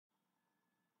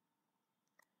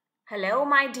Hello,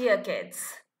 my dear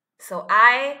kids. So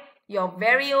I, your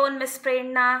very own Miss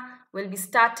Prerna, will be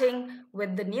starting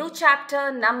with the new chapter,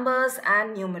 Numbers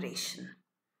and Numeration.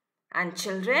 And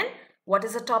children, what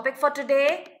is the topic for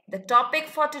today? The topic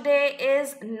for today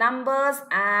is numbers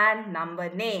and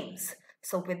number names.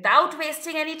 So without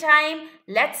wasting any time,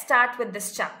 let's start with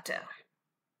this chapter.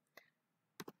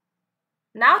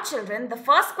 Now children, the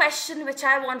first question which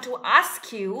I want to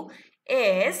ask you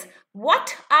is,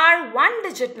 what are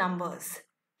one-digit numbers?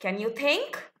 Can you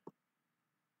think?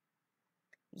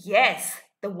 Yes,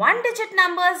 the one-digit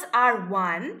numbers are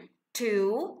 1,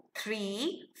 2,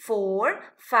 3, 4,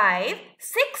 5,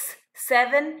 6,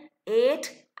 7,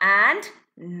 8 and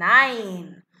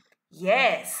 9.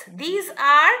 Yes, these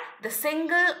are the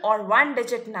single or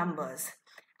one-digit numbers.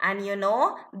 And you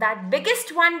know that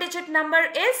biggest one-digit number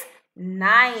is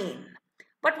 9.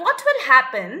 But what will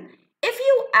happen if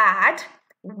you add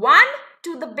 1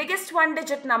 to the biggest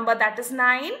one-digit number, that is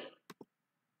 9?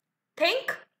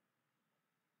 Think.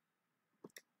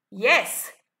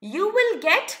 Yes, you will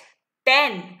get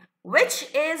 10, which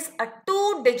is a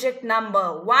two-digit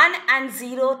number, 1 and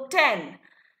 0, 10,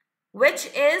 which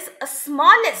is a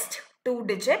smallest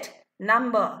two-digit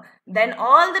number. Then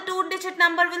all the two-digit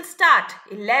number will start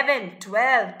 11,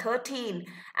 12, 13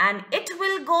 and it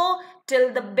will go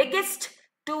till the biggest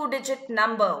two-digit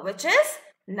number, which is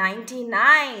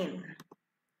 99.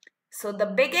 So the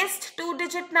biggest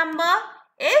two-digit number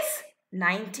is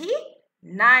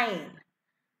 99.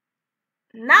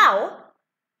 Now,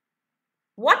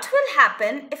 what will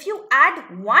happen if you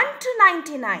add 1 to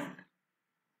 99?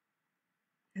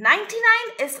 99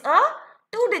 is a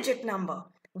two-digit number.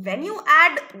 When you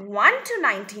add 1 to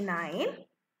 99,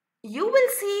 you will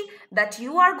see that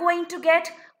you are going to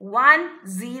get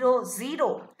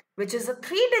 100, which is a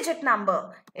three-digit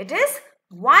number. It is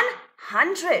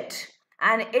 100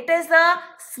 and it is the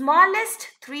smallest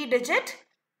three-digit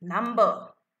number.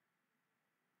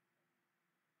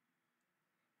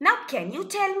 Now, can you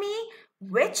tell me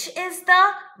which is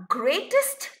the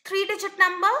greatest three-digit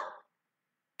number?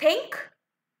 Think.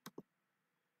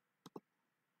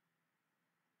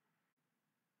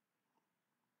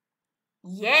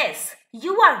 Yes,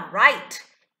 you are right.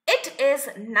 It is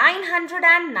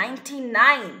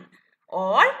 999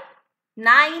 or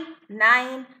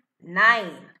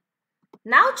 999.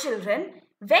 Now children,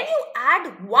 when you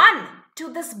add 1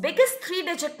 to this biggest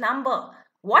three-digit number,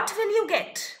 what will you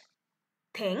get?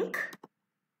 Think.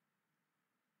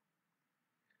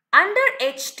 Under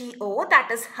HTO,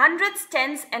 that is hundreds,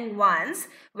 tens and ones,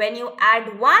 when you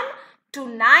add 1 to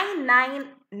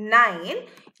 999,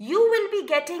 you will be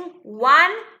getting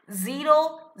 1000,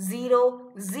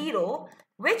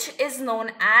 which is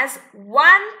known as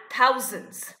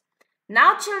 1000s.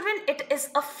 Now children, it is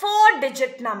a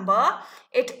four-digit number.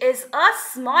 It is a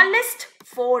smallest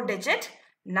four-digit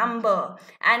number.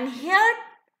 And here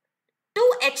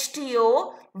to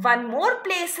HTO, one more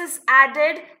place is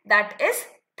added, that is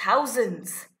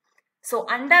thousands. So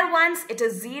under ones it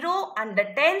is 0, under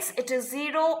tens it is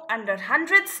 0, under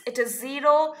hundreds it is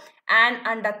 0 and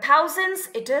under thousands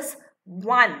it is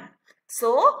 1.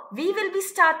 So we will be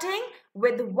starting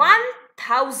with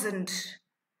 1000.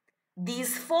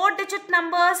 These four-digit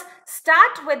numbers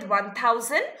start with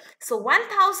 1000. So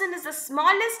 1000 is the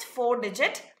smallest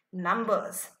four-digit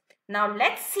numbers. Now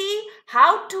let's see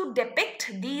how to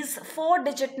depict these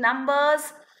four-digit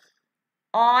numbers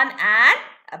on an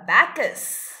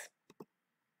abacus.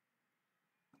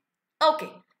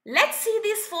 Okay, let's see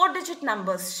these four-digit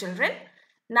numbers, children.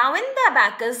 Now in the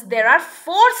abacus, there are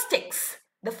 4 sticks.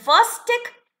 The first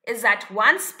stick is at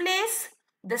ones place,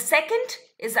 the second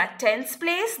is at tens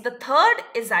place, the third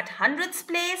is at hundreds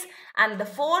place, and the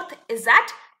fourth is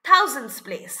at thousands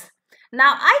place.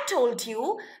 Now I told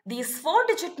you these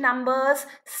four-digit numbers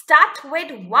start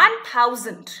with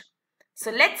 1000.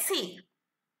 So let's see.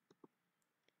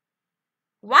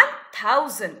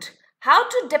 1000. How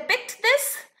to depict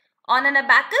this? On an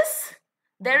abacus,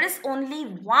 there is only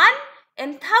 1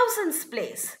 in thousands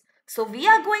place. So we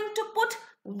are going to put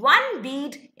 1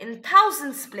 bead in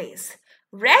thousands place.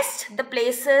 Rest the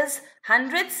places,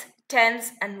 hundreds,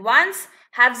 tens and ones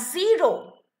have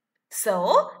 0.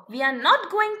 So we are not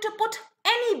going to put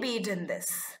any bead in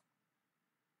this.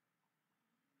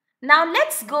 Now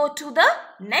let's go to the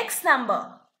next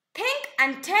number. Think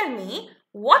and tell me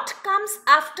what comes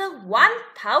after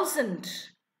 1000.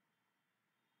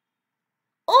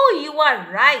 Oh, you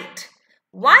are right.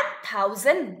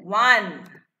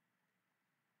 1001.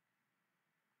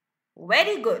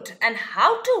 Very good. And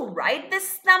how to write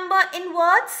this number in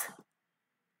words?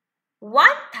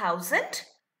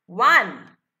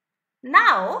 1001.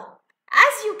 Now,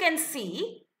 as you can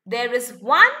see, there is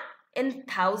 1 in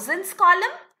thousands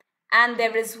column and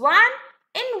there is 1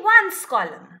 in ones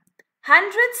column.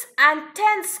 Hundreds and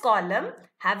tens column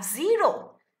have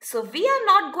 0. So we are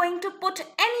not going to put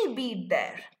any bead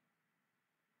there.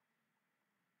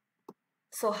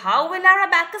 So how will our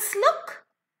abacus look?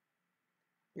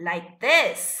 Like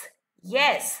this.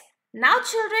 Yes. Now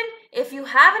children, if you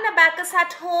have an abacus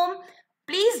at home,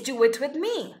 please do it with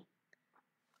me.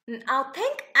 Now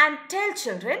think and tell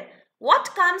children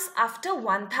what comes after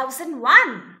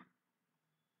 1001.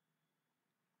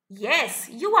 Yes,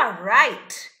 you are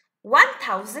right.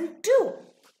 1002.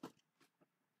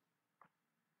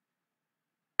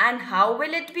 And how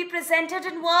will it be presented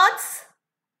in words?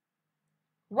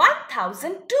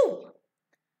 1002.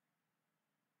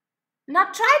 Now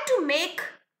try to make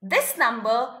this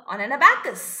number on an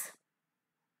abacus.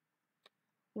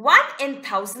 1 in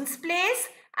thousands place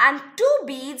and 2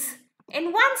 beads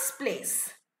in ones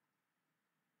place.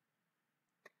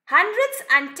 Hundreds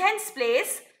and tens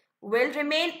place will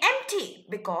remain empty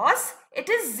because it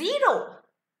is 0.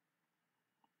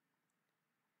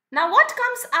 Now what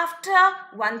comes after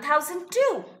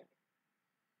 1002?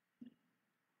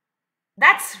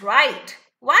 That's right,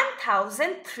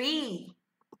 1003.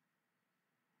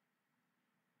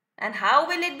 And how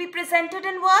will it be presented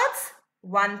in words?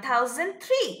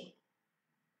 1003.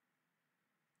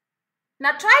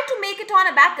 Now try to make it on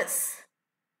abacus.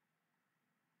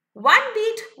 1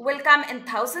 bead will come in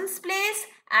thousands place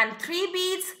and 3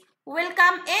 beads will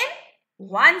come in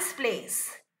ones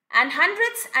place. And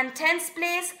hundreds and tens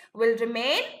place will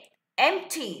remain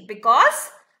empty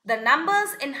because the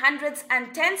numbers in hundreds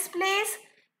and tens place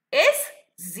is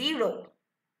 0.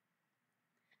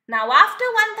 Now after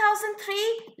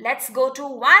 1003, let's go to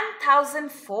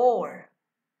 1004.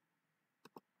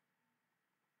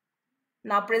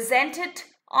 Now present it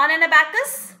on an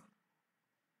abacus.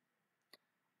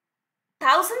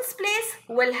 Thousands place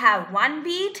will have 1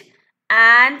 bead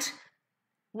and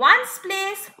ones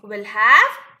place will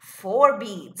have 4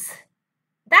 beads.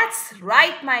 That's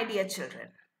right, my dear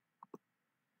children.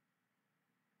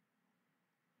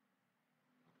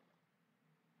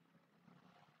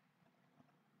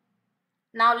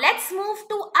 Now let's move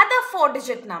to other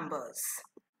 4-digit numbers.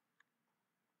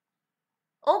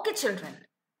 Okay, children.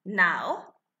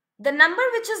 Now the number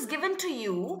which is given to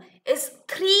you is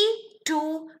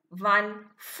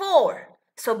 3214.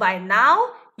 So by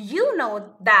now you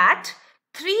know that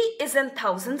 3 is in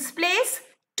thousands place,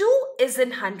 2 is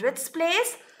in hundreds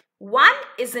place, 1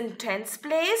 is in tens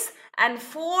place and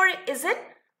 4 is in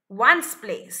ones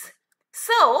place.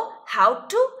 So how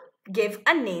to give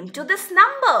a name to this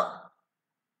number?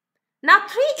 Now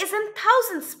 3 is in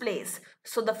thousands place.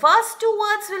 So the first 2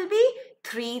 words will be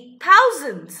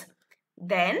 3000s.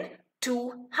 Then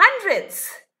 2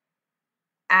 hundreds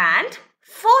and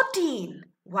 14.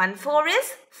 4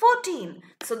 is 14.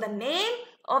 So the name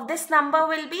of this number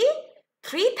will be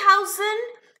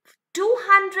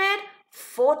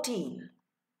 3214.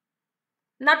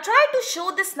 Now try to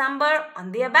show this number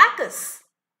on the abacus.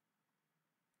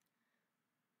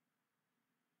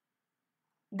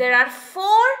 There are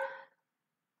 4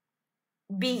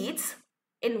 beads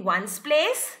in ones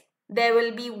place. There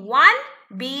will be 1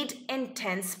 bead in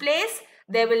tens place.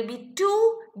 There will be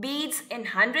 2 beads in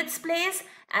hundreds place.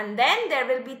 And then there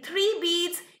will be 3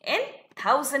 beads in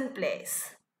thousand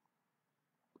place.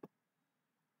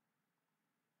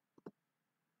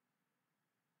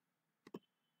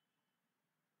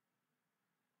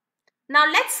 Now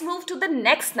let's move to the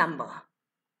next number.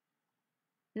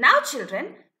 Now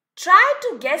children, try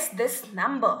to guess this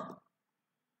number.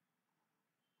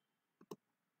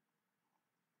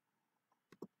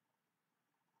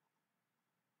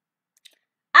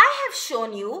 I have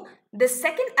shown you the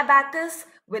second abacus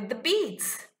with the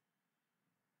beads.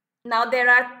 Now there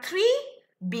are 3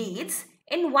 beads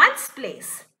in ones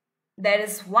place. There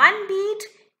is 1 bead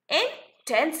in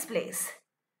tens place.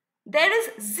 There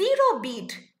is 0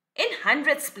 bead in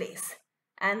hundreds place.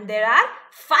 And there are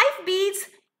 5 beads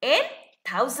in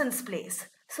thousands place.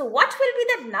 So what will be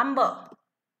the number?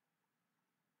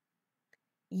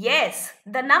 Yes,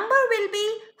 the number will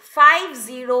be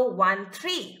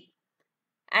 5013.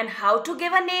 And how to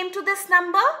give a name to this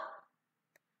number?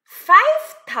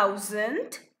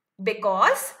 5000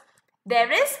 because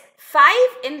there is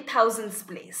 5 in thousands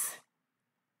place.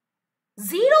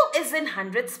 0 is in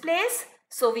hundreds place,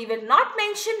 so we will not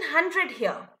mention 100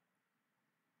 here.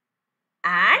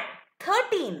 And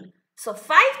 13. So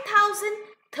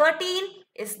 5013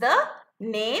 is the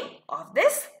name of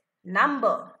this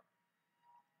number.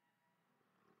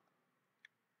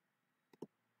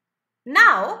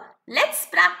 Now let's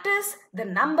practice the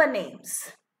number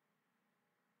names.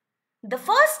 The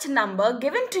first number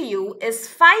given to you is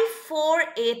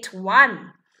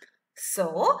 5481.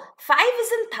 So, 5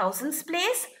 is in thousands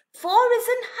place, 4 is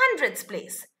in hundreds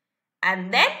place,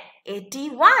 and then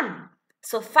 81.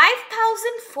 So,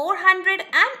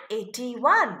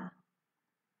 5481.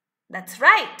 That's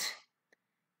right.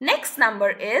 Next number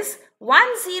is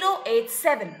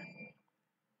 1087.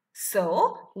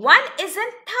 So, 1 is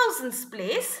in thousands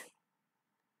place,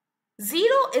 0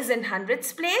 is in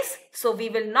hundreds place, so we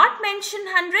will not mention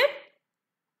 100,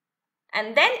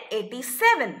 and then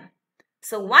 87.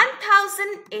 So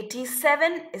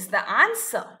 1087 is the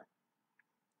answer.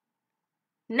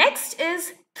 Next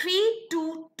is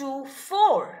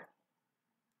 3224.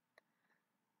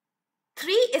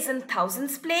 3 is in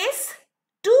thousands place,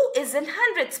 2 is in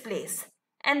hundreds place,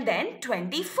 and then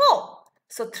 24.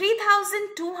 So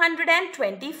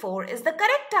 3224 is the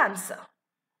correct answer.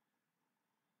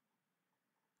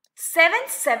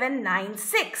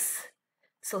 7796.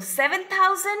 So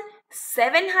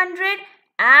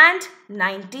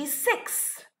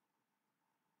 7796.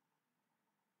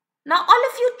 Now all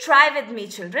of you try with me,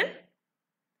 children.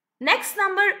 Next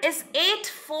number is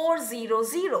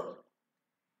 8400.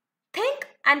 Think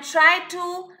and try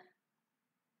to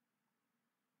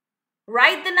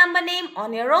write the number name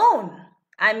on your own.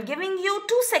 I'm giving you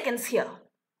 2 seconds here.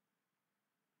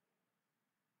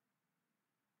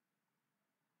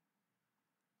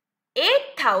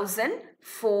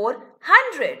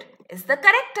 $8,400 is the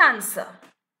correct answer.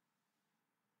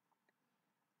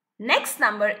 Next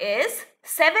number is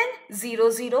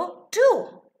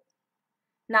 7002.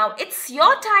 Now it's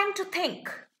your time to think.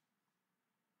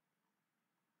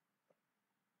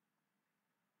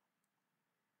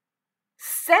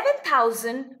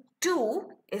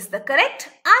 7002 is the correct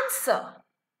answer.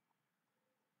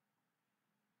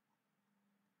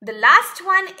 The last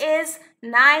one is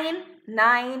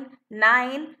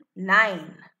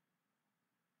 9999.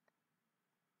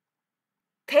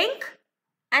 Think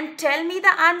and tell me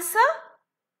the answer.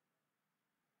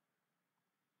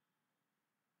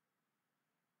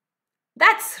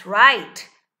 That's right,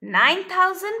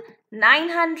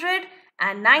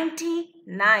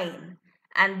 9999.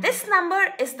 And this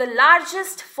number is the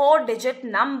largest 4-digit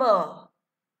number.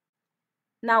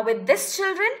 Now with this,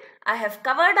 children, I have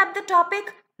covered up the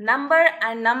topic number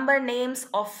and number names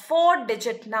of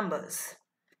 4-digit numbers.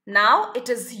 Now it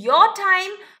is your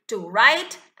time to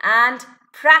write and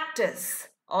practice.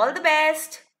 All the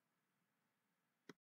best.